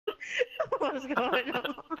What's going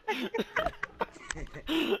on?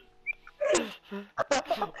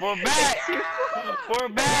 We're back! We're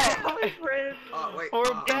back! Oh wait.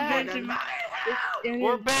 We're I'm back! going to And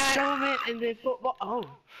We're then back! government and then football.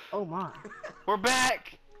 Oh my. We're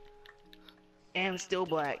back! And I'm still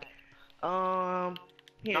black. Here,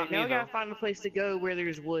 Not now me, we gotta though. find a place to go where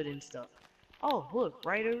there's wood and stuff. Oh, look,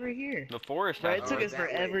 right over here. The forest Bro, has it took wood. us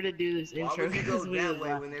forever to do this Why intro would you go because we that was way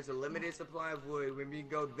laughing. when there's a limited supply of wood? When we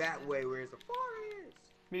go that way where it's a forest?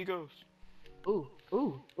 Migos. Ooh,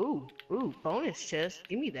 bonus chest.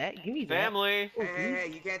 Give me that, give me that. Family! Ooh,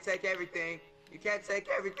 Hey, you can't take everything. You can't take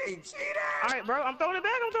everything, cheater! Alright, bro, I'm throwing it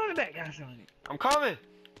back, Gosh darn it. I'm coming!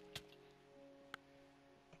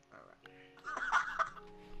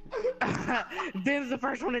 Ben's the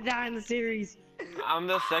first one to die in the series. I'm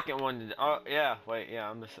the second one to. Oh yeah, wait, yeah,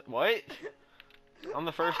 I'm the. What? I'm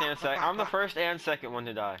the first and second. I'm the first and second one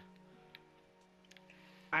to die.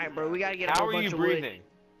 Alright, bro, we gotta get a How whole are you bunch of wood. breathing?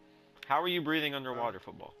 How are you breathing underwater,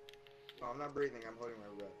 football? Oh, I'm not breathing. I'm holding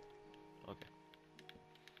my breath. Okay.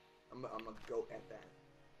 I'm a goat at that.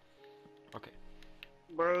 Okay.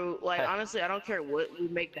 Bro, like, Hey. honestly, I don't care what we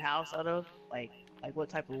make the house out of. Like what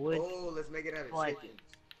type of wood. Oh, let's make it out of Like- chickens.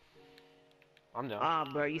 I'm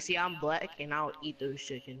down. Bro, you see, I'm black and I'll eat those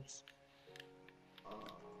chickens.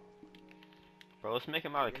 Bro, let's make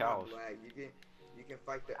him out of You're not cows. black. You can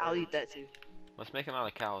fight the. I'll earth. eat that too. Let's make him out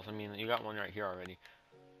of cows. I mean, you got one right here already.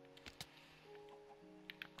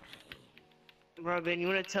 Bro, Ben, you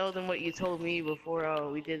wanna tell them what you told me before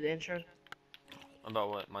we did the intro? About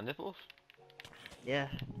what? My nipples? Yeah.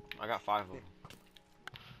 I got 5 of them.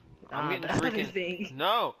 I'm getting the other freaking. thing.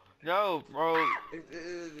 No, bro.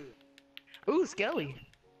 Ooh, Skelly.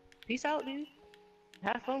 Peace out, dude.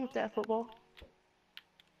 Have fun with that football.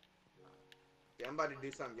 Yeah, I'm about to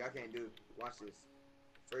do something y'all can't do. Watch this.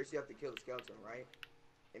 First, you have to kill the skeleton, right?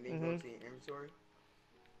 And then go to your inventory.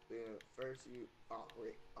 First, you. Oh,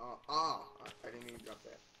 wait. I didn't mean to drop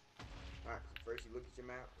that. Alright, so first, you look at your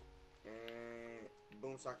map. And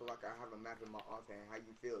boom, shakalaka, I have a map in my offhand. How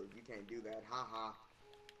you feel? You can't do that. Haha.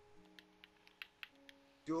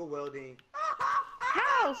 Dual welding.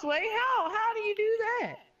 How, Sway? How do you do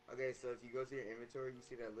that? Okay, so if you go to your inventory, you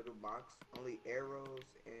see that little box. Only arrows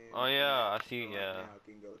and. Oh yeah, I see. so Yeah. Now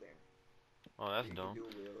can go there. Oh, that's You dumb. can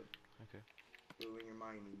dual wield. Okay. So when you're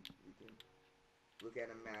mining, you can look at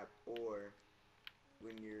a map, or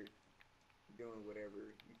when you're doing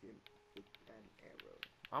whatever, you can look at an arrow.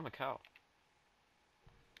 I'm a cow.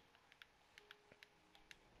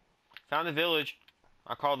 Found the village.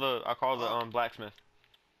 I call the blacksmith.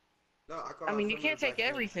 No, I mean, you can't take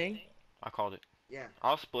everything. I called it. Yeah.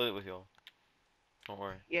 I'll split it with y'all. Don't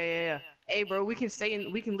worry. Yeah. Hey, bro, we can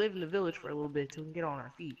live in the village for a little bit till we can get on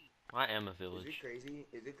our feet. I am a Is village. it crazy?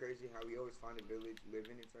 Is it crazy how we always find a village, live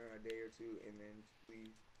in it for a day or two, and then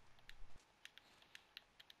leave?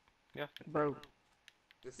 Yeah. Bro.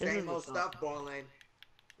 The is same the old song. stuff, Ballin.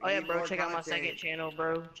 Oh yeah, bro, check out my second channel,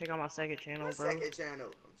 bro. Check out my second channel, My bro. second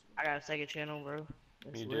channel. I got a second channel, bro.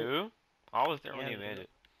 That's You lit. do? I was there when Yeah, you made bro. it.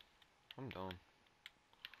 I'm done.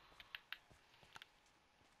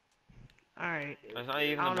 Alright. There's not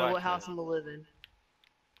even I a don't know what house blacksmith. I'm gonna live in.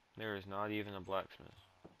 There is not even a blacksmith.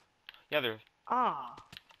 Yeah, there's. Ah.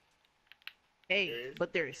 There Hey, is?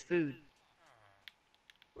 but there is food.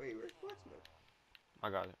 Wait, where's Blacksmith? I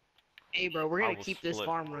got it. Hey, bro, we're I gonna will keep this split.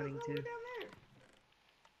 farm running too. Down there.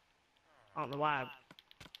 I don't know why.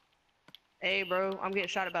 Hey, bro, I'm getting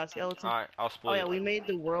shot by a skeleton. Alright, I'll Oh split yeah, it. we made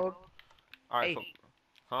the world. Alright, hey.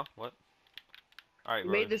 huh? What? Alright, We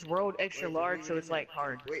bro. made this world extra Wait, large, leave so it it's in there. like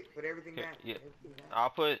hard. Wait, put everything Here, back. yeah. Everything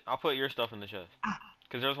back. I'll put your stuff in the chest.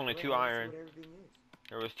 Cause there's only Wait, 2 I wanna see iron. what everything is.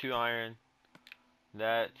 There was 2 iron.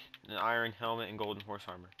 That, an iron helmet, and golden horse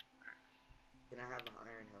armor. Can I have an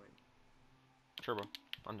iron helmet? Sure, bro.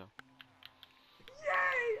 I'm done.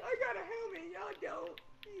 Yay! I got a helmet. Y'all don't.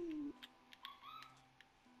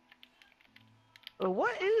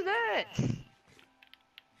 What is that?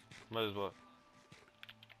 What is what?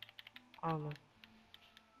 I don't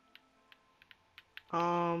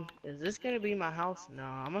know. Is this gonna be my house?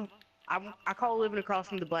 No, I call living across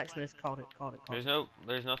from the blacksmith. Called it.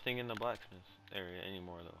 There's nothing in the blacksmith area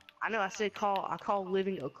anymore, though. I know. I said call. I call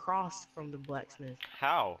living across from the blacksmith.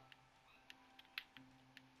 How?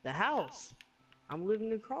 The house. I'm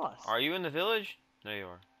living across. Are you in the village? No, you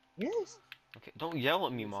are. Yes. Okay, don't yell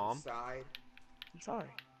at me, This Mom. Side. I'm sorry.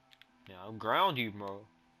 Yeah, I'll ground you, bro.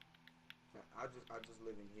 I'll just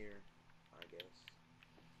live in here, I guess.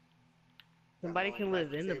 Somebody Got my can own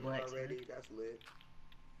live in the table blacksmith. already. That's lit.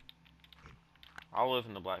 I'll live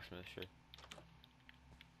in the blacksmith, sure.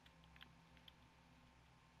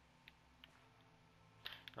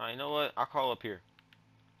 Alright, you know what? I'll call up here.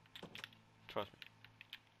 Trust me.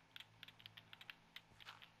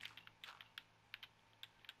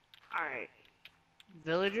 Alright.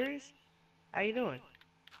 Villagers? How you doing?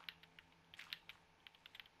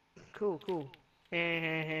 Cool, cool.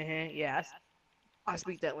 Yeah, I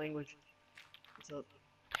speak that language. What's up?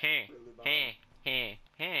 Heh, Really bad. heh, heh,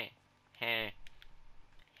 heh, heh,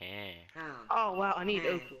 heh. Oh, wow, I need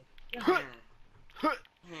oak wood.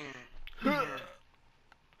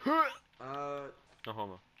 No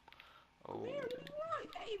homo. Oh. Man, what do you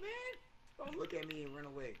want? Hey, man. Don't look at me and run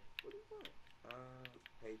away. What do you want?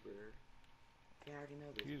 Paper. Yeah, I already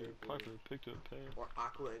know this. Peter Paper. Piper picked up pen. Or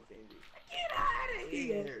Aqua Infinity. Get out of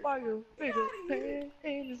here! Fire, bigger,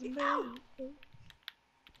 pan, is amazing.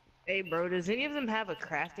 Hey, bro, does any of them have a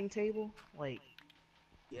crafting table? Like,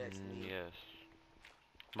 Yes, me. Yes.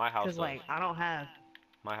 My house cause does. like I don't have.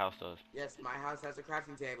 My house does. Yes, my house has a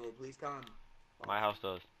crafting table. Please come. My house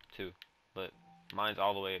does too. But mine's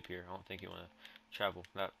all the way up here. I don't think you want to travel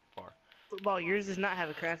that far. Football, yours does not have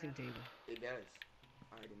a crafting table. It does.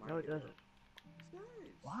 Alrighty, mine No, it does. doesn't. It does.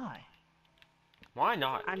 Why? Why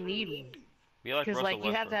not? I need one. Be like Cause Russell like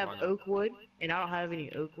you have to have Westbrook, why not? oak wood, and I don't have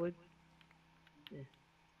any oak wood.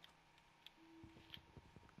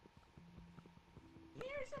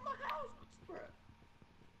 Here's in my house, bruh.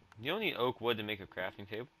 You don't need oak wood to make a crafting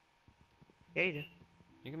table. Yeah, you do.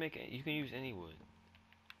 You can make it. You can use any wood.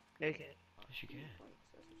 Okay. Yes, you can.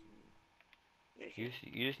 That's what you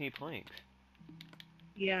need. You just need planks.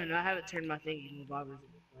 Yeah, no, I haven't turned my thing into bobbers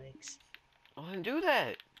into planks. Well, then do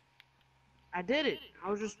that. I did it.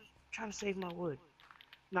 I was just trying to save my wood.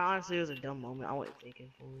 No, honestly, it was a dumb moment. I wasn't thinking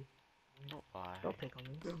fully. Don't lie. Don't pick on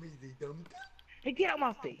me. Dummy the dumb. Hey, get out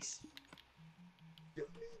my face. Dummy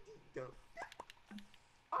the dumb.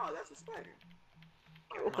 Oh, that's a spider.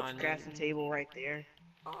 Here, we'll put the crafting table right there.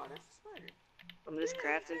 Oh, that's a spider. From this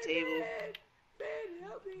crafting table. Man,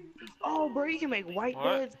 help me. Oh, bro, you can make white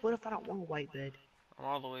What? beds. What if I don't want a white bed? I'm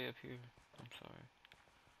all the way up here. I'm sorry.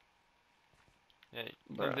 Yeah,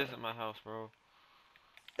 Bruh. come visit my house, bro.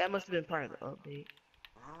 That must have been part of the update.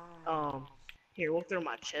 Here, we'll throw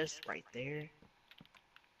my chest right there.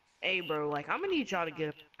 Hey, bro, like, I'm gonna need y'all to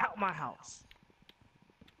get out my house.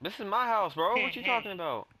 This is my house, bro. What you talking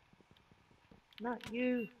about? Not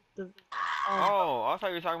you. Oh, I thought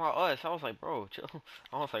you were talking about us. I was like, bro, chill.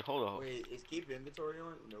 I was like, hold up. Wait, is keep inventory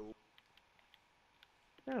on? No.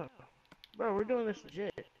 No. Bro, we're doing this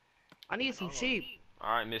legit. I need some sheep.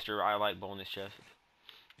 Alright, mister, I like bonus chest.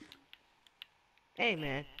 Hey,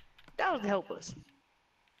 man. That was to help us.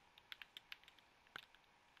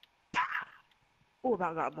 Oh,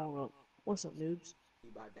 about got blown up. What's up, noobs?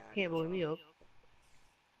 Can't blow me up.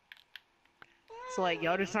 So, like,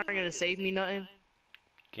 y'all just aren't gonna save me nothing?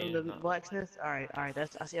 From the blacksmith? Alright,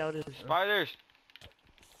 that's, I see how it is. Bro. Spiders!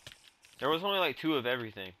 There was only like 2 of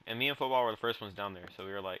everything, and me and football were the first ones down there, so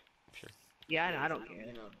we were like, sure. Yeah, I know, I don't care.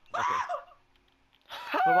 Okay.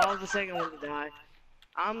 But I was the second one to die.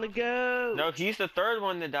 I'm the GOAT! No, he's the 3rd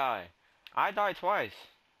one to die. I died twice.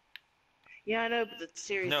 Yeah, I know, but the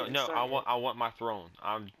series No, didn't no, start I yet. want my throne.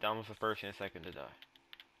 I was the 1st and 2nd to die.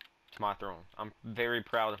 It's my throne. I'm very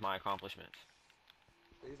proud of my accomplishments.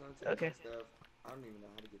 Please don't take Okay. my stuff. I don't even know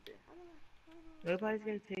how to get there. Nobody's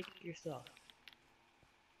gonna take your stuff.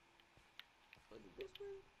 Was it this way?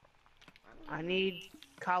 I need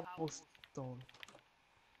cobblestone.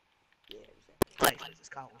 Yeah, exactly. Like, this is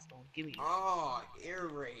cobblestone. Give me. Oh, ear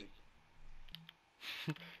rape.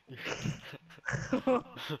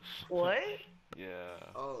 What? Yeah.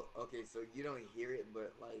 Oh, okay, so you don't hear it,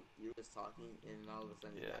 but like you're just talking, and all of a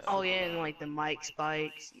sudden. Yeah. It's Oh yeah, and like the mic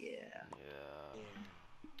spikes. Yeah. Yeah.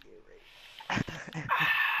 Ear rape.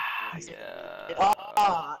 Yeah.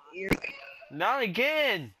 Ah, ear. Not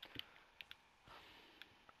again!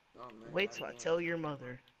 Oh, man, Wait till I tell your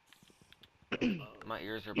mother. My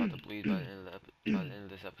ears are about to bleed by the end of by the end of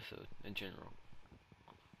this episode, in general.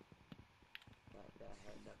 That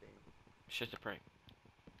had nothing. It's just a prank.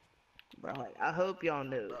 Bro, like, I hope y'all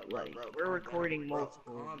know, like, we're calm recording down, bro.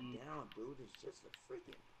 multiple of Calm these. down, dude. It's just a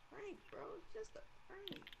freaking prank, bro. It's just a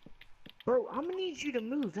prank. Bro, I'm gonna need you to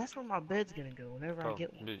move. That's where my bed's gonna go whenever I Oh,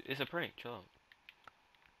 get one. dude, it's a prank. Chill out.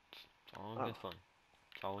 It's all in good fun.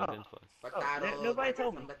 It's all in Oh. good fun. Potatoes. nobody I got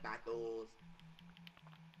told some me. potatoes.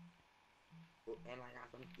 Oh, and I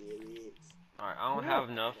got some carrots. Alright, I don't have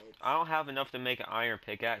enough. I don't have enough to make an iron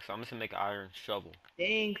pickaxe, so I'm just gonna make an iron shovel.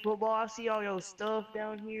 Dang, football, I see all your stuff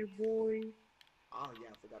down here, boy. Oh yeah,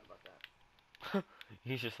 I forgot about that.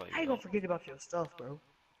 He's just like, I ain't gonna forget about your stuff, bro.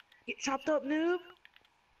 Get chopped up, noob.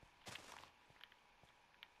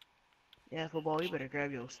 Yeah, football, you better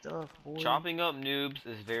grab your stuff, boy. chopping up noobs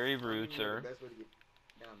is very rude, sir.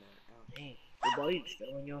 Down there. Ow. Dang, football, you just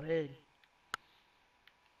fell on your head.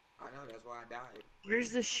 I know, that's why I died.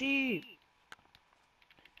 Where's the sheep?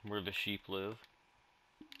 Where the sheep live.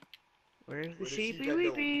 Where's the Where the sheepy sheep at, though?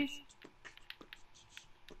 weepies?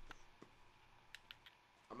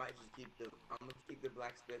 I might just keep the. I'm gonna keep the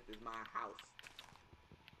blacksmith as my house.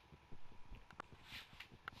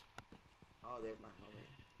 Oh, there's my helmet.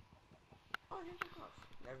 Oh, here's my house.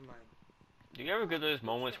 Never mind. Do you ever get those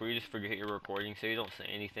moments where you just forget you're recording, so you don't say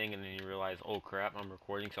anything, and then you realize, oh crap, I'm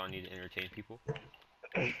recording, so I need to entertain people?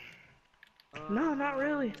 No, not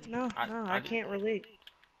really. No, I d- can't relate.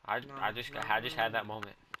 I just had that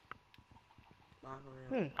moment. Not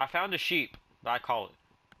for real. I found a sheep, but I call it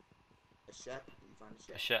A shep? You find a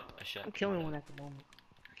shep? a shep. A shep. I'm killing one at the moment.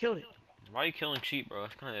 I killed it. Why are you killing sheep, bro?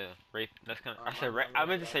 That's kind of rape. That's kind of. Oh, I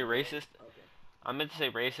meant to say racist. Okay. I meant to say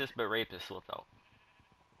racist, but rapist slipped out.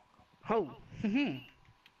 Oh, I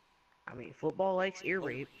mean, football likes ear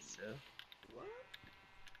rape, so.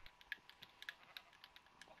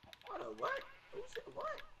 What? What? Who said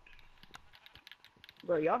what?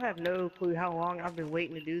 Bro, y'all have no clue how long I've been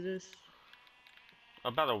waiting to do this.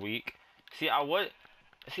 About a week. I would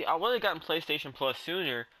have gotten PlayStation Plus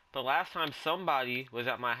sooner, but last time somebody was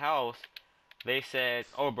at my house, they said,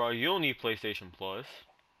 "Oh, bro, you don't need PlayStation Plus.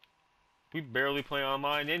 We barely play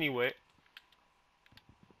online anyway."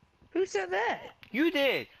 Who said that? You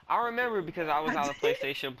did. I remember because I was out of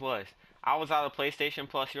PlayStation Plus. I was out of PlayStation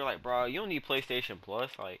Plus. You're like, "Bro, you don't need PlayStation Plus."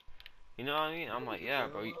 Like, you know what I mean? I'm like, "Yeah,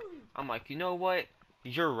 bro." I'm like, "You know what?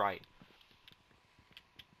 You're right."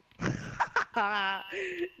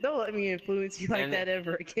 Don't let me influence you like that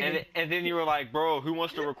ever again. And then you were like, "Bro, who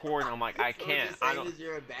wants to record?" And I'm like, "I can't. So I don't." is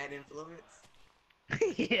you're a bad influence?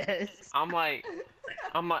 Yes. I'm like,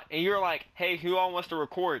 and you're like, "Hey, who all wants to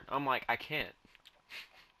record?" I'm like, "I can't."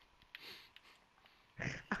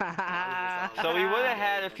 So we would have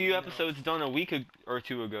had a few episodes done a week or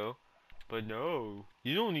two ago, but no,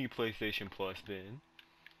 you don't need PlayStation Plus then.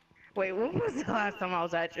 Wait, when was the last time I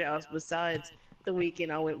was at your house besides the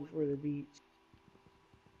weekend I went before the beach?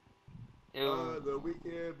 The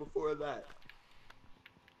weekend before that.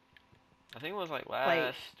 I think it was like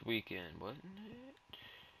last weekend, wasn't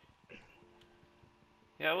it?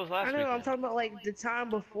 Yeah, it was last weekend. I'm talking about like the time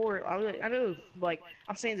before. I know, like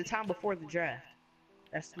I'm saying the time before the draft.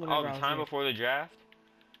 That's when. Oh, the time before the draft?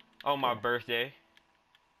 Oh, my birthday.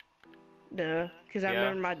 Duh, because I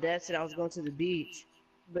remember my dad said I was going to the beach,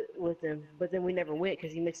 but with him. But then we never went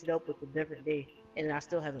because he mixed it up with a different day, and I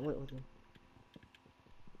still haven't went with him.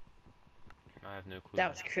 I have no clue.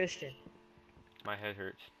 That was Christian. My head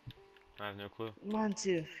hurts. I have no clue. Mine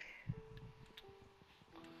too.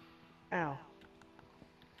 Ow.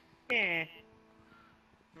 Yeah.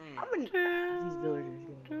 How many these villagers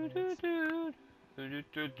gonna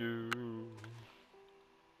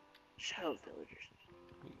Shut up, villagers.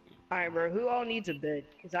 Alright, bro, who all needs a bed?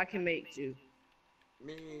 Because I can make two.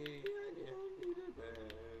 Me, I need a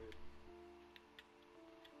bed.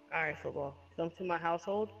 Alright, football. Come to my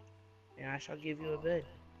household, and I shall give you a bed.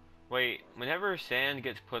 Wait, whenever sand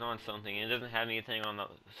gets put on something and it doesn't have anything on the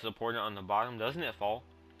support it on the bottom, doesn't it fall?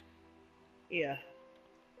 Yeah.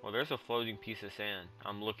 Well, there's a floating piece of sand.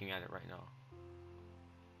 I'm looking at it right now.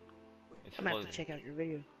 It's I'm gonna have to check out your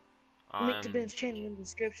video. Link to Ben's channel in the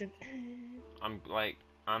description. I'm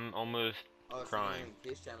almost crying. So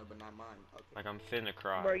his channel, but not mine. Okay. Like I'm finna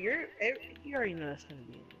cry. Bro, you already know that's gonna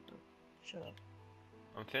be in there, bro. Shut up.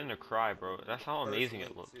 I'm finna cry, bro. That's how amazing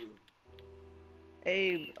it looks.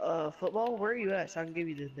 Hey, football, where are you at so I can give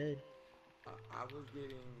you this bed? I was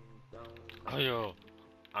getting done. Oh, yo.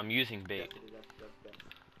 I'm using bait. That's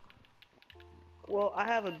Well, I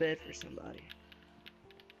have a bed for somebody.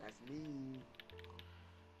 That's me.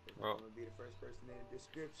 Bro. I'm gonna be the first person in the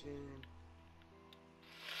description.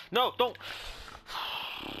 No, don't.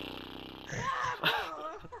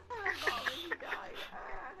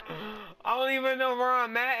 I don't even know where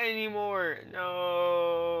I'm at anymore.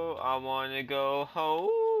 No, I wanna go home.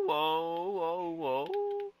 Whoa, whoa,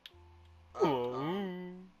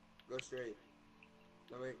 whoa. Go straight.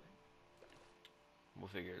 No, wait. We'll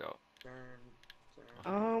figure it out. Turn.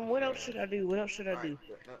 What else should I do? What else should I do?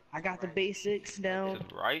 No, I got the basics down. To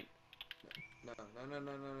the right? No.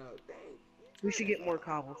 Dang. We should get more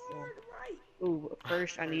cobblestone. Ooh, but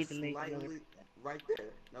first I need to make another. Right there.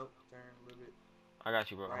 Nope. Turn a little bit. I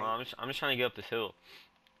got you, bro. Right. I'm just trying to get up this hill.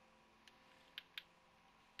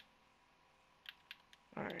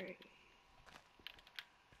 Alright.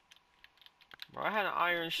 Bro, I had an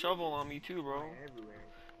iron shovel on me too, bro. Everywhere.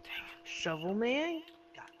 Shovel man?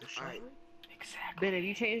 Got the shovel? Alright. Exactly. Ben, have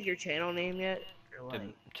you changed your channel name yet? Or like,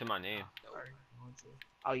 To my name.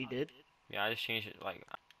 oh, you did? Yeah, I just changed it. Like,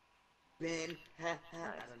 Ben, I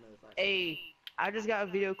don't know if I. Hey, I just got a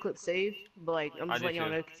video clip saved, but like I'm I just did letting y'all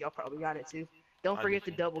too. know because y'all probably got it too. Don't I forget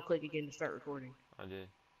did to too. double click again to start recording. I did.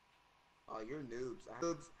 Oh, you're noobs.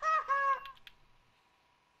 Noobs.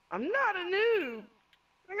 I'm not a noob.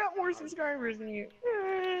 I got more subscribers than you.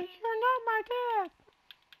 You're not my dad.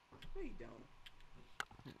 No, you don't.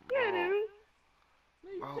 Yeah, Oh, dude. No,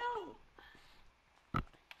 you bro, don't.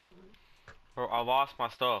 bro, I lost my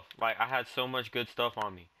stuff. Like, I had so much good stuff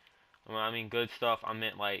on me. When I mean good stuff, I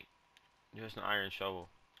meant like just an iron shovel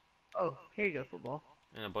Oh, here you go, football.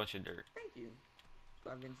 and a bunch of dirt. Thank you. That's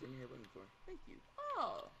what I've been sitting here waiting for. Thank you.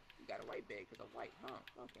 Oh, you got a white bag because I'm white, huh?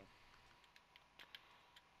 Okay.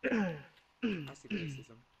 I see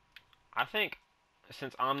racism. I think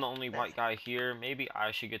since I'm the only white guy here, maybe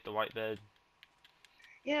I should get the white bed.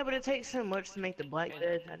 Yeah, but it takes so much to make the black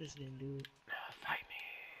bed. I just didn't do it. Fight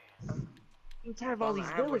me. I'm tired of all Ballin',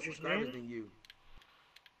 these I have more villagers, subscribers man. than you.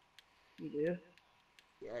 You do?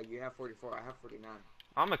 Yeah, you have 44. I have 49.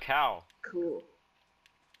 I'm a cow. Cool.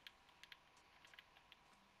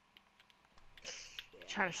 Yeah.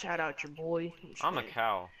 Trying to shout out your boy. I'm a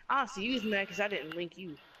cow. Honestly, you was mad because I didn't link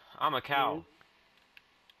you. I'm a cow.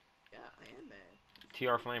 Yeah, I am mad.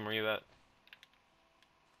 TR Flame, where you at?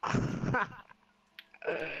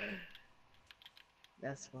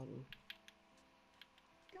 That's funny.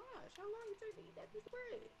 Gosh, how long it take to eat that piece of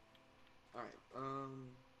bread? Alright,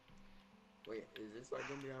 wait, is this like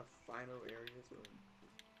gonna be our final areas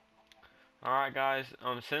or? Alright guys,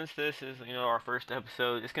 since this is, you know, our first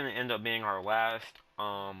episode, it's gonna end up being our last.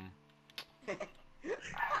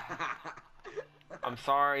 I'm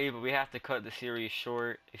sorry, but we have to cut the series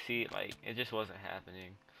short. You see, like, it just wasn't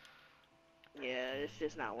happening. Yeah, it's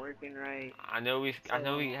just not working right. I know we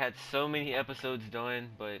had so many episodes done,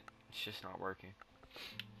 but it's just not working.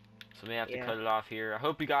 So we have to cut it off here. I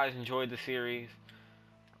hope you guys enjoyed the series.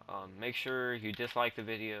 Make sure you dislike the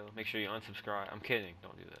video. Make sure you unsubscribe. I'm kidding.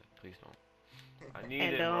 Don't do that. Please don't. I need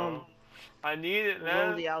it, bro. I need it, man.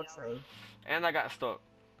 Roll the outro. And I got stuck.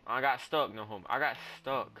 No homo. I got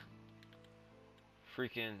stuck.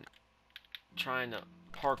 Freaking trying to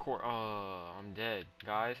parkour. Oh, I'm dead,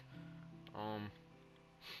 guys. I'm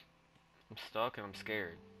stuck and I'm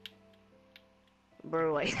scared.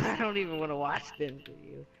 Bro, like, I don't even want to watch them for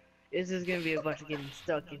you. It's just gonna be a bunch of getting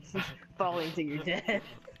stuck and falling to your death.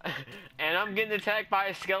 And I'm getting attacked by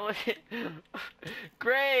a skeleton.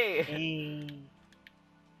 Great! Dang.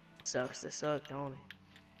 Sucks to suck, don't it?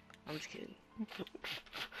 I'm just kidding.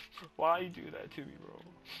 Why you do that to me, bro?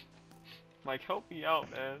 Like, help me out,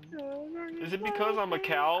 man. Is it because I'm a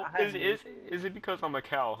cow? Is it because I'm a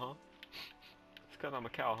cow, huh? It's because I'm a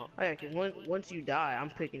cow, huh? Oh yeah, cause once you die, I'm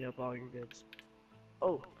picking up all your goods.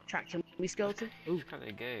 Oh, try to kill me, skeleton? Ooh. It's kind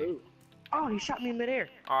of gay. Ooh. Oh, he shot me in midair.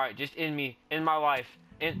 Alright, just end me. End my life.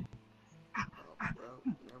 End.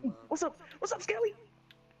 What's up? What's up, Skelly?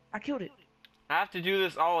 I killed it. I have to do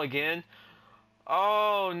this all again?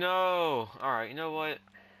 Oh, no. Alright, you know what?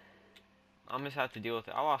 I'm just have to deal with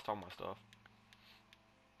it. I lost all my stuff.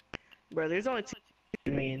 Bro, there's only 2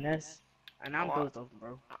 of me, and I'm both of them,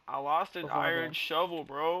 bro. I lost an iron shovel,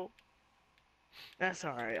 bro. That's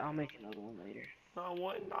alright. I'll make another one later. I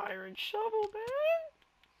want an iron shovel, man.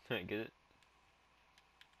 Can I get it?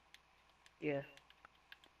 Yeah.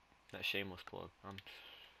 That shameless plug.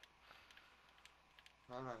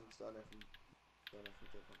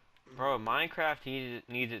 Bro, Minecraft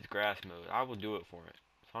needs its grass mode. I will do it for it.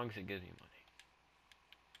 As long as it gives me money.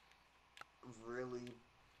 Really?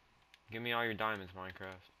 Give me all your diamonds,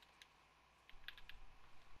 Minecraft.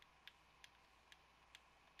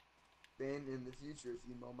 Then in the future, if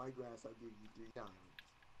you mow my grass, I'll give you 3 diamonds.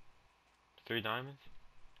 3 diamonds?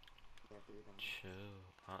 Yeah, 3 diamonds. Chill.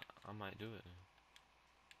 I might do it.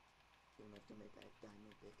 You don't have to make that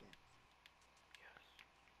diamond pickaxe. Yes.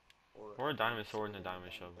 Or a diamond sword and a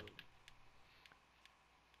diamond shovel.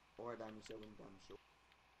 Or a diamond shovel and a diamond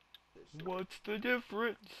shovel. What's the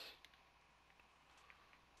difference?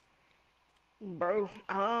 Bro,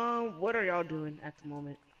 what are y'all doing at the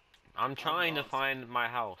moment? I'm trying to find my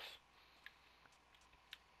house.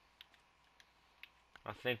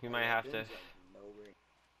 I think we might have to.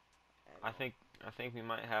 I think we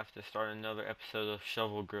might have to start another episode of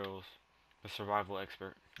Shovel Girls, the survival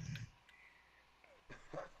expert.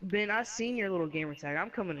 Ben, I seen your little gamer tag.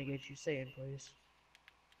 I'm coming to get you. Say it, please.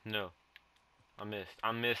 No, I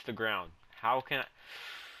missed the ground. How can I?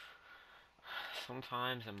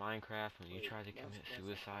 Sometimes in Minecraft, when you try to commit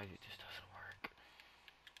suicide, it just doesn't work.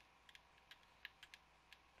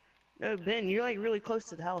 No, Ben, you're like really close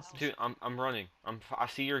to the house. Dude, I'm running. I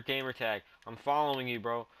see your gamer tag. I'm following you,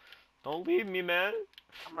 bro. Don't leave me, man.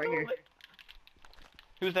 I'm right here.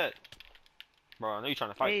 Who's that? Bro, I know you're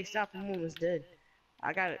trying to fight. Hey, stop! I'm almost dead.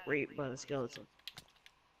 I got raped by the skeleton.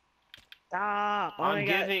 Stop! I only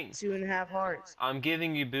got 2.5 hearts. I'm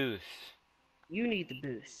giving you boost. You need the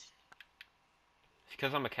boost. It's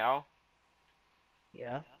because I'm a cow?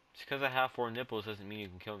 Yeah. Just because I have 4 nipples doesn't mean you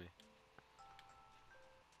can kill me.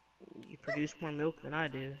 You produce more milk than I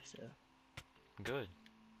do, so. Good.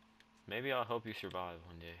 Maybe I'll help you survive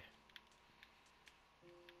one day.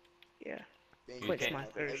 Yeah. Then Quench you my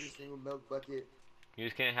have every thirst. single milk bucket. You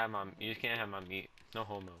just can't have my meat. No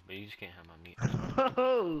homo, but you just can't have my meat.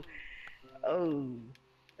 Oh, oh,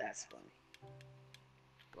 that's funny.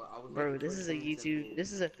 Well, I was Bro, looking this for is a things YouTube. simple.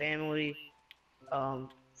 This is a family,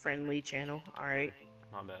 friendly channel. All right.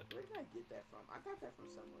 My bad. Where did I get that from? I got that from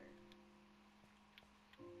somewhere.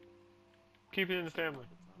 Keep it in the family.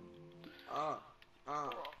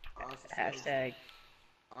 Hashtag.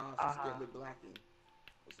 It's a Skelly Blackie.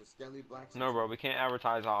 It's a Skelly Black. No, bro, we can't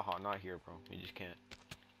advertise AHA. Not here, bro. We just can't.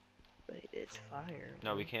 But it's fire.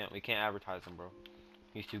 No, we can't. We can't advertise him, bro.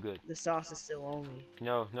 He's too good. The sauce is still on me.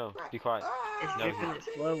 No, no. Be quiet. It's No, dripping. It's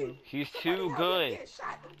flowing. He's too good.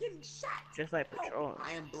 I'm getting shot. Just like Patron.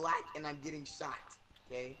 I am black and I'm getting shot.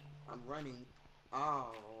 Okay? I'm running.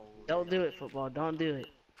 Oh. Don't do it, football. Don't do it.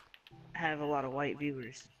 I have a lot of white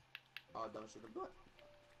viewers. Oh, don't shoot him. Oh,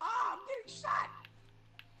 I'm getting shot.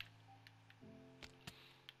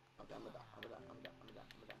 I'm gonna die.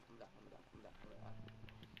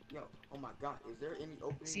 Yo, oh my god, is there any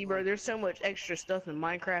opening? See, bro, there's so much extra stuff in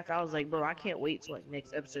Minecraft. I was like, bro, I can't wait till like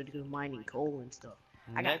next episode to go mining coal and stuff.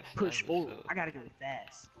 I gotta push forward. I gotta go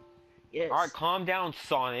fast. Yes. Alright, calm down,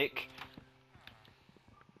 Sonic.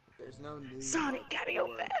 There's no need. Sonic, gotta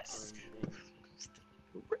go fast.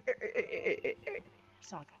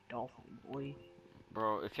 Sound like a dolphin, boy.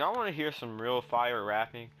 Bro, if y'all want to hear some real fire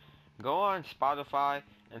rapping, go on Spotify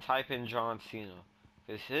and type in John Cena.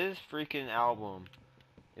 Because his freaking album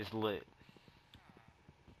is lit.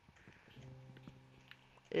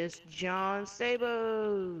 It's John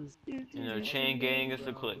Sabos. You know, Chain Gang is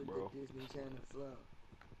the click, bro.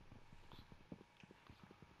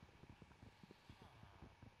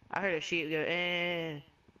 I heard a sheep go, eh.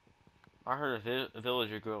 I heard a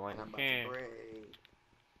villager go like, eh.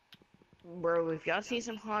 Bro, if y'all see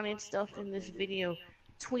some haunted stuff in this video,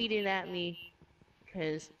 tweet it at me.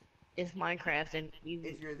 Because it's Minecraft and you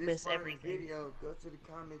if you're this miss far in everything. the video, go to the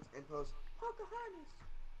comments and post Pocahontas.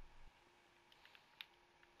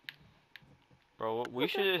 Bro, we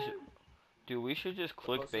should just, dude, we should just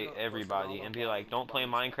clickbait everybody and be like, don't play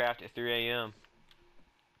Minecraft at 3 a.m.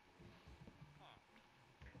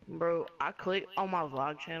 Bro, I click on my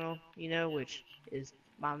vlog channel, you know, which is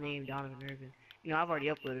my name, Donovan Irvin. You know, I've already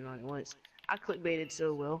uploaded on it once. I clickbaited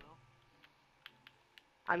so well.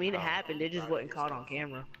 I mean, it happened, it just wasn't caught on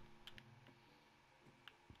camera.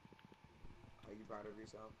 Are you proud of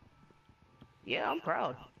yourself? Yeah, I'm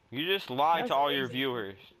proud. You just lied to all your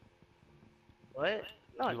viewers. What?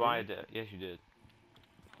 No, You lied to, yes you did.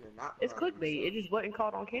 You're not it's proud of clickbait, yourself. it just wasn't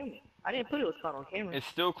caught on camera. I didn't put it was caught on camera. It's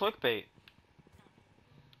still clickbait.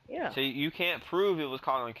 Yeah. So you can't prove it was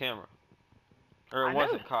caught on camera. Or it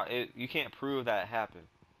wasn't caught. You can't prove that it happened.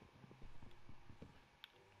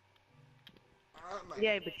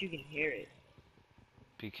 Yeah, but you can hear it.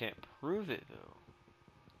 But you can't prove it though.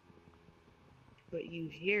 But you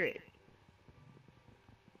hear it.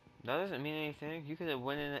 That doesn't mean anything. You could have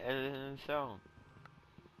went in and edited it and so.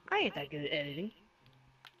 I ain't that good at editing.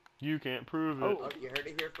 You can't prove it. Oh, you heard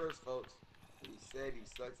it here first, folks. He said he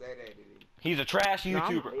sucks at editing. He's a trash No,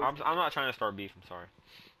 YouTuber. I'm not trying to start beef. I'm sorry.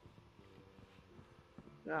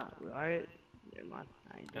 Nah, alright. Never mind.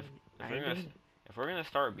 I ain't doing it. I ain't doing it. If we're gonna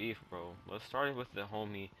start beef, bro, let's start it with the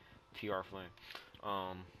homie TR Flame.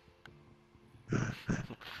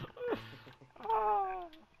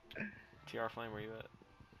 TR Flame, where you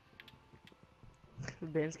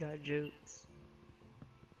at? Ben's got jokes.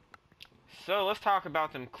 So let's talk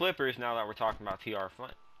about them Clippers now that we're talking about TR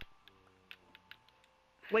Flame.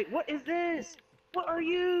 Wait, what is this? What are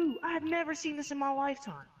you? I have never seen this in my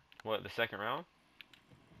lifetime. What, the second round?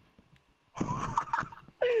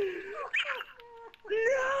 No!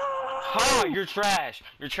 Ha! You're trash!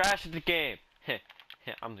 You're trash at the game! Heh,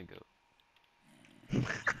 I'm the GOAT.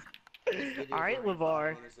 Alright,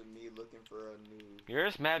 LeVar. You're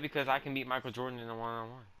just mad because I can beat Michael Jordan in a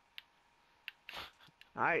one-on-one.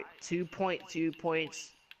 Alright, 2.2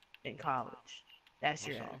 points in college. That's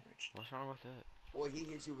your average. What's wrong with that? Boy, he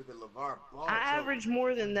hit you with the LeVar ball. I average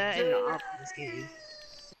more than that in the Optimus game.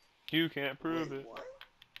 You can't prove it. What?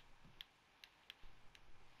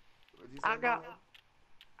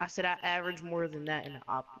 I said I average more than that in the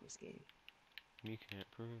Optimus game. You can't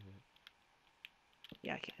prove it.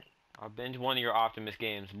 Yeah, I can. I've been to one of your Optimus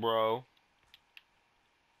games, bro.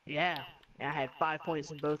 Yeah. And I had 5 points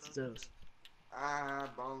in both of those.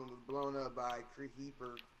 Ballin was blown up by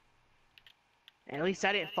Creeper. And at least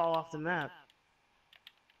I didn't fall off the map.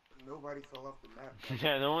 Nobody fell off the map.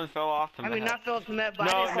 Yeah, no one fell off the I mean, map. not fell off the map, but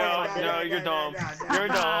No, I didn't fall off the no, map. you're dumb. You're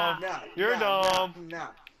dumb. You're dumb. Nah.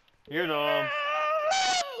 You're dumb.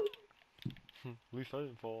 At least I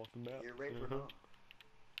didn't fall off the map. You're right for now.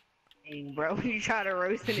 Dang, bro, you try to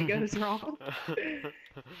roast and it goes wrong.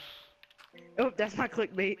 Oh, that's my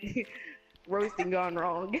clickbait. Roasting gone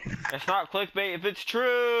wrong. It's not clickbait if it's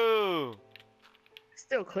true.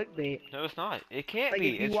 Still clickbait. No, it's not. It can't Like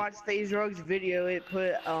be. if you It's... watch FaZe Rug's video, it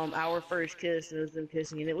put our first kiss and it was them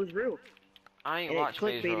kissing and it was real. I ain't And it watch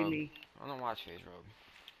FaZe clickbaited Rug. me. I don't watch FaZe Rug.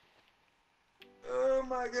 Oh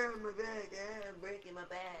my god, my back. I'm breaking my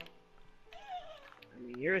back. I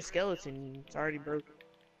mean, you're a skeleton. It's already broken.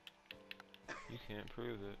 You can't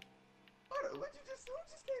prove it. Hold on, who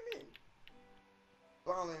just came in?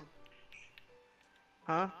 Ballin.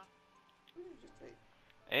 Huh? Who did you just take?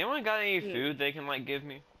 Anyone got any food they can like give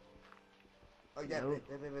me? Oh yeah, Nope.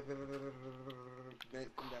 Ben,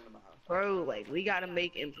 come down to my house. Bro, like, we gotta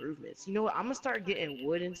make improvements. You know what? I'm gonna start getting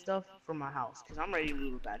wood and stuff for my house, because I'm ready to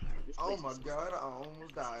move out here. This Oh place my is- god, I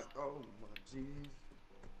almost died. Oh my jeez.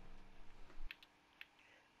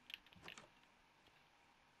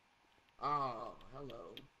 Oh,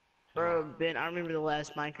 hello. Bro, Ben, I remember the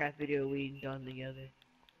last Minecraft video we done together.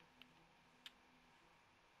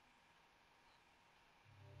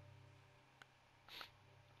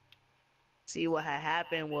 See, what had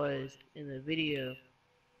happened was, in the video,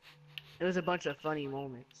 it was a bunch of funny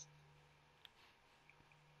moments.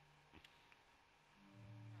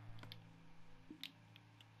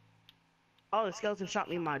 Oh, the skeleton shot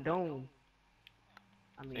me in my dome.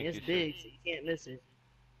 I mean, Thank it's you, sir. big, so you can't miss it.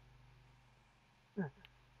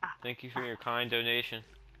 Thank you for your kind donation.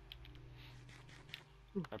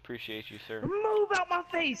 I appreciate you, sir. Move out my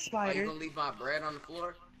face, Are you spider! gonna leave my bread on the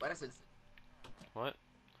floor? Why that's a... What?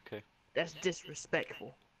 Okay. That's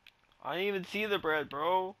disrespectful. I didn't even see the bread,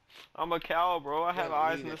 bro. I'm a cow, bro. I have Yo,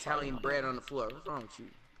 eyes leave in the Italian bread on the floor. What's wrong with you?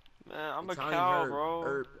 Man, I'm a Italian cow, herb, bro.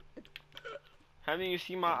 herb. Haven't you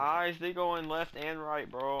seen my eyes? They go in left and right,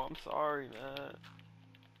 bro. I'm sorry, man.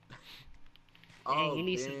 Dang, you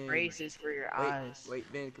need Ben. some braces for your eyes.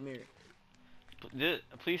 Wait, Ben, come here.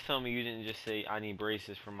 Please tell me you didn't just say I need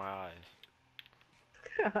braces for my eyes.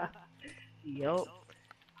 Yup,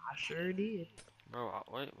 I sure did. Bro,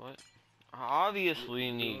 what? I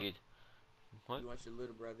obviously need. What? You want your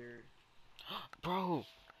little brother? Bro,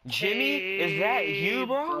 Jimmy? Is that you,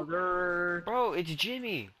 bro? Brother. Bro, it's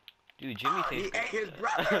Jimmy. Dude, Jimmy He takes. ate his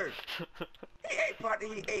brother.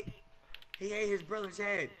 He ate his brother's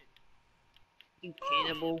head. You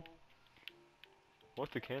cannibal.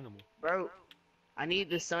 What's the cannibal? Bro, I need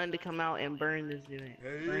the sun to come out and burn this dude.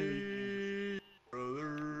 Hey,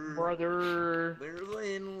 brother. Brother. There's an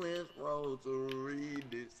endless road to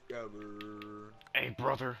rediscover. Hey,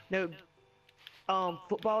 brother. No,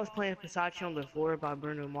 football was playing Versace on the floor by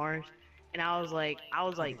Bruno Mars. And I was like,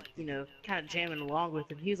 you know, kind of jamming along with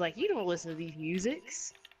him. He was like, you don't listen to these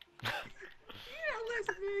musics. You don't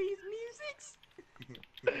listen to these musics?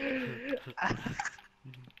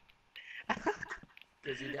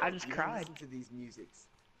 I just cried. Listen to these musics.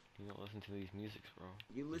 You don't listen to these musics, bro.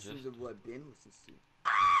 You listen just- to what Ben listens to.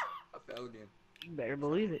 I fell again. You better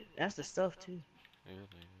believe it. That's the stuff too. I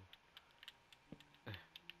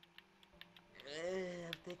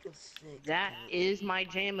think I'm sick. That is my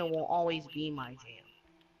jam and will always be my jam.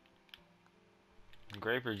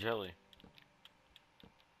 Grape or jelly?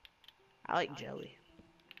 I like jelly.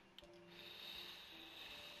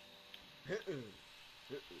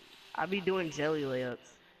 I be doing jelly layups.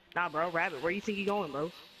 Nah, bro, Rabbit, where you think you going, bro?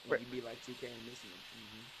 You be like 2K and missing them.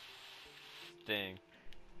 Dang.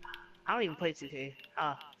 I don't even play 2K.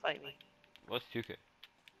 Fight me. What's 2K?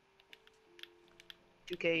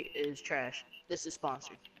 2K is trash. This is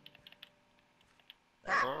sponsored.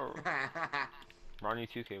 Oh. Ronnie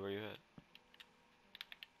 2K, where you at?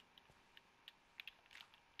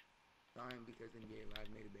 Fine, because NBA Live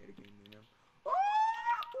made a better game than them.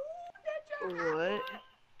 What?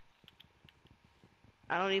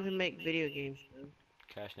 I don't even make video games, bro.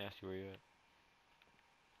 Cash Nasty, where you at?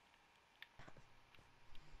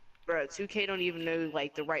 Bro, 2K don't even know,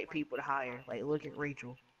 like, the right people to hire. Like, look at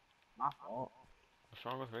Rachel. My fault. What's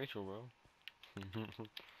wrong with Rachel, bro?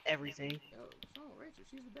 Everything. Yo, what's wrong with Rachel?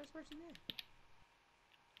 She's the best person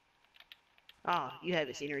there. You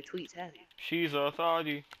haven't seen her tweets, have you? She's a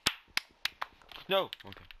thotty. No.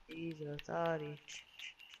 Okay. She's a thotty.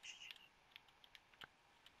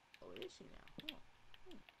 Oh, is she now? Huh.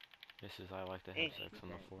 This is I like to have Dang. sex on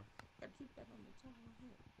the floor. Gotta keep that on the top of my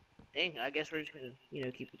head. Dang, I guess we're just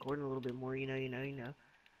gonna, keep recording a little bit more, you know. Man.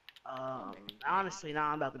 Honestly, now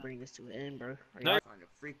I'm about to bring this to an end, bro. No. Find a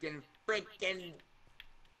freaking.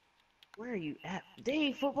 Where are you at?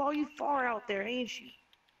 Dang, football, you far out there, ain't you?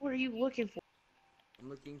 What are you looking for? I'm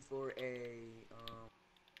looking for a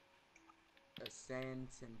San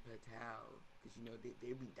Patal, because you know there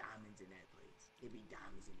be diamonds in that place. There be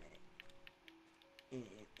diamonds in that. And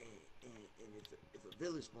if a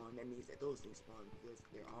village spawn, that means that those things spawn because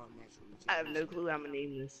they're all naturally I have no generated. clue how I'm gonna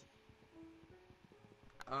name this.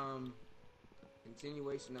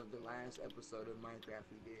 Continuation of the last episode of Minecraft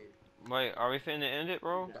we did. Wait, are we finna end it,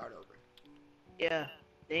 bro? Start over. Yeah,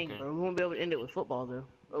 dang, Okay. bro, we won't be able to end it with football though.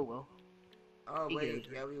 Oh well. Oh He wait,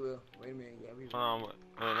 goes, yeah we will. Wait a minute, yeah we will.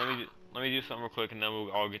 Wait, let me do something real quick, and then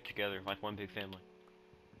we'll all get together like one big family.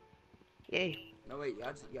 Yay. No wait,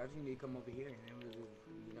 y'all just need to come over here and then we'll just,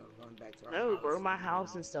 run back to our No, house. bro, my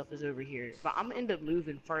house and stuff is over here. But I'm gonna end up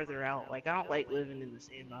moving further out. Like, I don't like living in the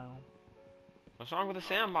sand biome. What's wrong with the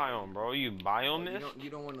sand biome, bro? You biomist? You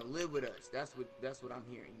don't want to live with us. That's what I'm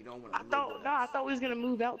hearing. You don't want to I live thought, with no, us. I thought we was gonna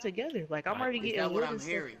move out together. Like, I'm already Is getting that wood what I'm and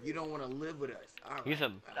stuff. hearing? You don't want to live with us. All right. He's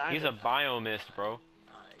a biomist, bro.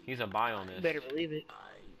 He's a You biomist. better believe it.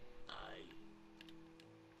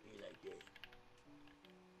 Be like that.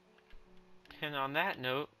 And on that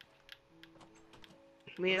note,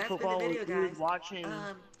 Me and That's been the football video, we was guys. watching. wait,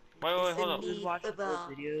 hold We up. was watching football.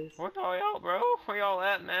 old videos. Where y'all at, bro? Where y'all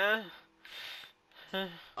at, man?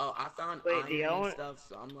 Oh, I found Wait, do y'all iron and want- stuff,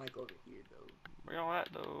 so I'm like over here though. Where y'all at,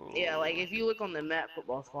 though? Yeah, like if you look on the map,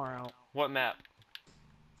 football's far out. What map?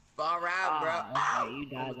 Far out, bro. Ah, okay, you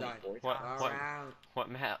died Almost like 4 What? times. Far out. What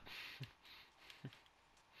map?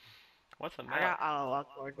 What's a I map? got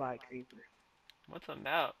locked by a creeper. What's a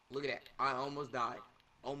map? Look at that. I almost died.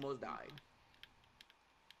 Almost died.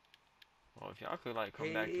 Well, if y'all could like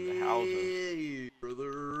come back to the houses. Hey,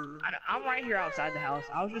 brother. I'm right here outside the house.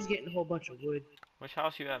 I was just getting a whole bunch of wood. Which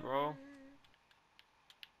house you at, bro?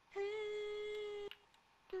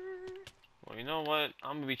 Well, you know what?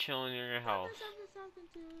 I'm gonna be chilling in your house.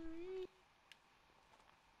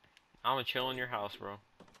 I'm gonna chill in your house, bro.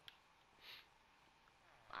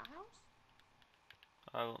 My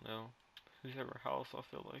house? I don't know. Whoever house I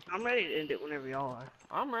feel like. I'm ready to end it whenever y'all are.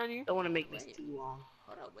 I'm ready. Don't want to make this too long.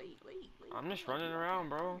 Hold up, wait. I'm just running around,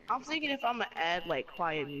 bro. I'm thinking if I'm gonna add like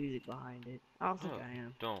quiet music behind it. I don't think I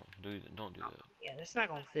am. Don't do that. Yeah, that's not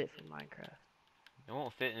gonna fit for Minecraft. It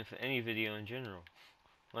won't fit into any video in general,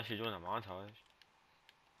 unless you're doing a montage.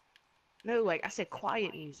 No, like I said,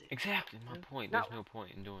 quiet music. Exactly my point. There's no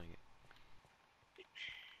point in doing it.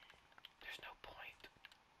 There's no point.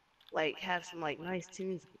 Like have some like nice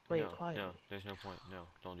tunes, but play it quietly. No, there's no point. No,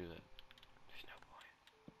 don't do that. There's no point.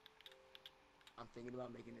 I'm thinking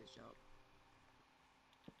about making this jump.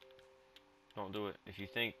 Don't do it. If you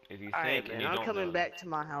think Alright, and man, you I'm don't coming do it. back to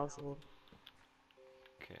my household.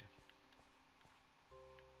 Okay.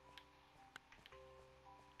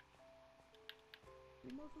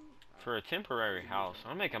 Need more food? For a temporary house,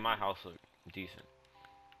 I'm making my house look decent.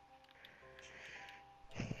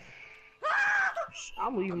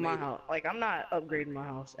 I'm leaving my house. Like I'm not upgrading my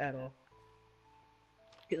house at all.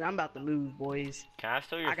 Cause I'm about to move, boys. Can I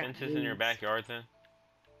steal your I got fences in your moves. backyard then?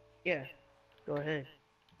 Yeah, go ahead.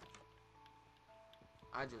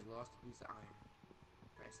 I just lost a piece of iron.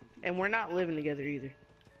 Rest in peace. And we're not living together either.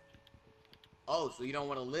 Oh, so you don't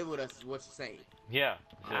want to live with us is what you're saying? Yeah.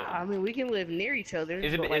 I mean, we can live near each other.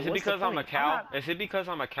 Is it but, like, is it what's the because I'm a point? cow? Is it because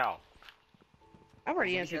I'm a cow? I've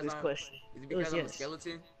already Is it answered because this I'm- question. Is it It because was I'm a yes.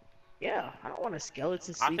 skeleton? Yeah, I don't want a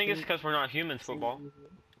skeleton I sleeping. think it's because we're not humans, football.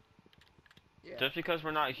 Yeah. Just because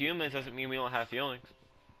we're not humans doesn't mean we don't have feelings.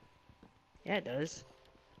 Yeah, it does.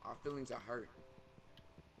 Our feelings are hurt.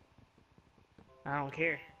 I don't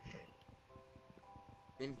care.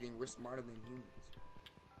 If anything, we're smarter than humans.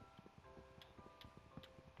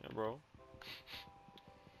 Yeah, bro.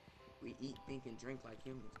 We eat, think, and drink like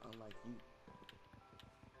humans, unlike you.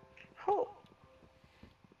 Oh.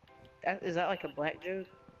 Is that like a black joke?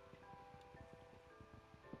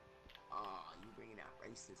 Ah, you bringing out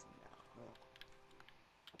racism now, huh?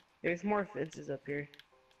 There's more fences up here.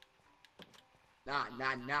 Nah,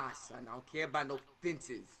 son. I don't care about no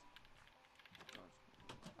fences.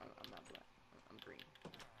 I'm not black. I'm green.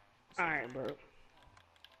 Alright, bro.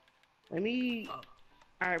 Let me... Oh.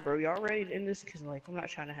 Alright, bro. Y'all ready to end this? Because, like, I'm not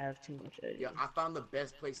trying to have too much editing. Yeah, I found the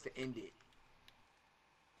best place to end it.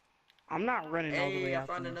 I'm not running all the way Hey, I out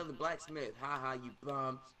found there. another blacksmith. Haha, you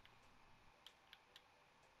bums.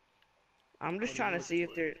 I'm just What are trying you to see if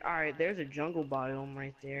looking there... Alright, there's a jungle biome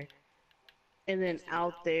right there. And then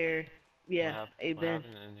out there... What Yeah, hap- hey, what Ben.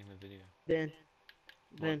 happened to ending the video? Ben,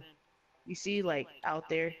 Ben, you see like out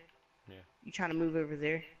there? Yeah. You trying to move over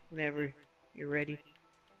there whenever you're ready.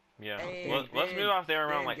 Yeah. Hey, Let's Ben, move out there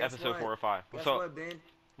around Ben, like guess episode what? 4 or 5. Guess What's up? what, Ben?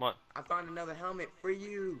 What? I found another helmet for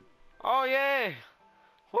you. Oh yay!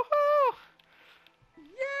 Woohoo!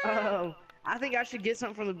 Oh, I think I should get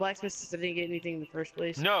something from the blacksmith since I didn't get anything in the first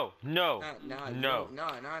place. No, no, Nah, you no. don't,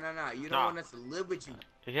 nah. You don't Nah. want us to live with you.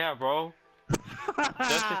 Yeah, bro. We're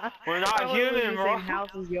I not wanna live in human, the bro. same house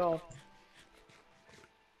as y'all.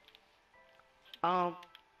 Oh,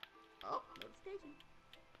 notification.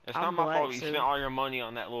 It's I'm not my black, fault you so- spent all your money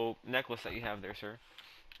on that little necklace that you have there, sir.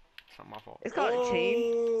 It's not my fault. It's called a chain.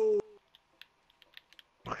 Oh.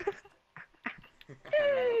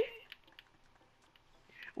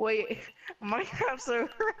 Wait, Minecraft's so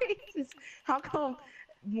racist. How come,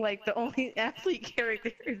 like, the only athlete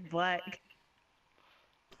character is black?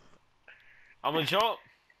 I'm gonna jump.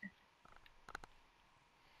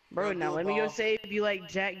 Bro, Don't now do a let me go ball. save you like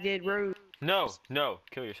Jack did Rose. No, no.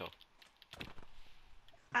 Kill yourself.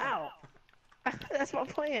 Ow! That's my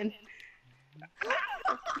plan.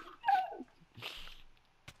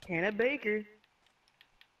 Hannah Baker.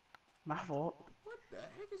 My fault. What the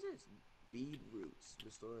heck is this? Bead roots.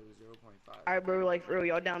 Restore to 0.5. Alright, bro, like, for real,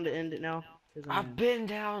 y'all down to end it now? 'Cause, I've been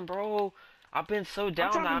down, bro. I've been so down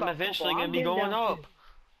talking that I'm about eventually football. gonna I've be been going down, up.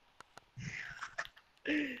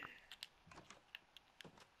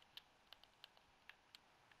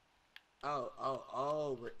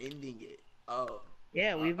 Oh, we're ending it. Oh.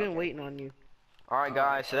 Yeah, we've been okay. waiting on you. Alright,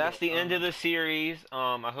 guys. So that's okay, the end of the series.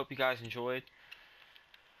 I hope you guys enjoyed.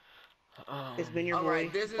 It's been your boy.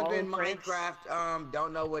 Alright, this has Balling been Prince. Minecraft.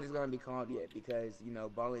 Don't know what it's gonna be called yet because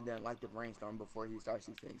Balling doesn't like to brainstorm before he starts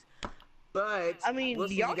these things. But I mean, we'll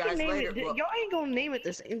see y'all you can guys name later. it. Well, Y'all ain't gonna name it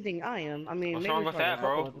the same thing I am. I mean, What's maybe wrong for with like that, a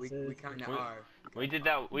bro? couple we episodes. kinda We- are. We did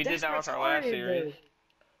that. We That's did that with our last retarded, series.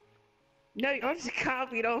 though. No, y'all just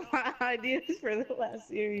copied all my ideas for the last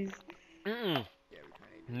series. Mm. Yeah, we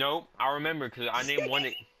kinda do. Nope. I remember because I named one.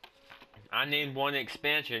 I named one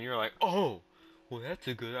expansion. You're like, oh, well, that's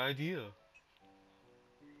a good idea.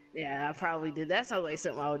 Yeah, I probably did. That sounds like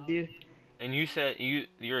something I would do. And you said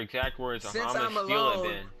your exact words are, Since "I'm I'm gonna steal it, alone,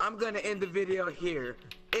 Ben." I'm gonna end the video here.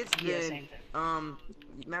 It's Yeah, been same thing.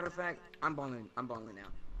 matter of fact, I'm balling now.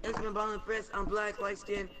 It's been Balling Prince. I'm black, light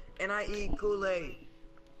skin, and I eat Kool-Aid.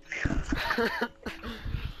 Yeah,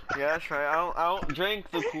 that's right. I don't drink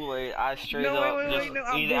the Kool-Aid. I straight No, up wait, just no,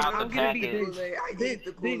 I'm eat it Ben. out I'm the gonna be packet. Ben. Kool-Aid. I Ben, eat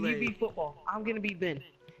the Ben, you be Kool-Aid. football. I'm gonna be Ben.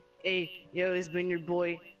 Hey, yo, it's been your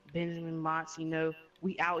boy, Benjamin Motts, you know.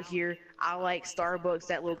 We out here. I like Starbucks,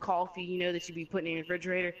 that little coffee, you know, that you be putting in your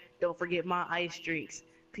refrigerator. Don't forget my ice drinks.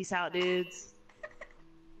 Peace out, dudes.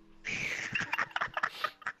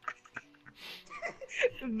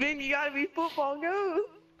 Ben, you gotta be football. Go.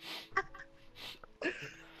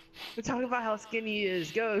 We're talking about how skinny he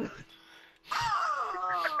is. Go.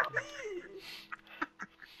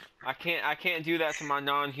 I can't do that to my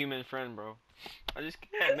non-human friend, bro. I just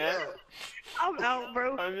can't, man. I'm out,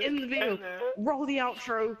 bro. I'm just In the video. kidding, man. Roll the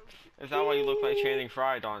outro. Is that why you look like Channing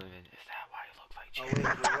Frye, Donovan? Is that why you look like Oh Channing?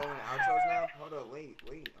 wait, we're rolling outros now. Hold up,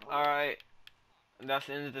 wait. All right. That's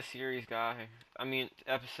the end of the series, guy. I mean,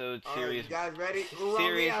 episode All right, series. you guys ready? Roll the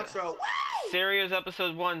Series. outro. Series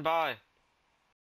episode 1. Bye.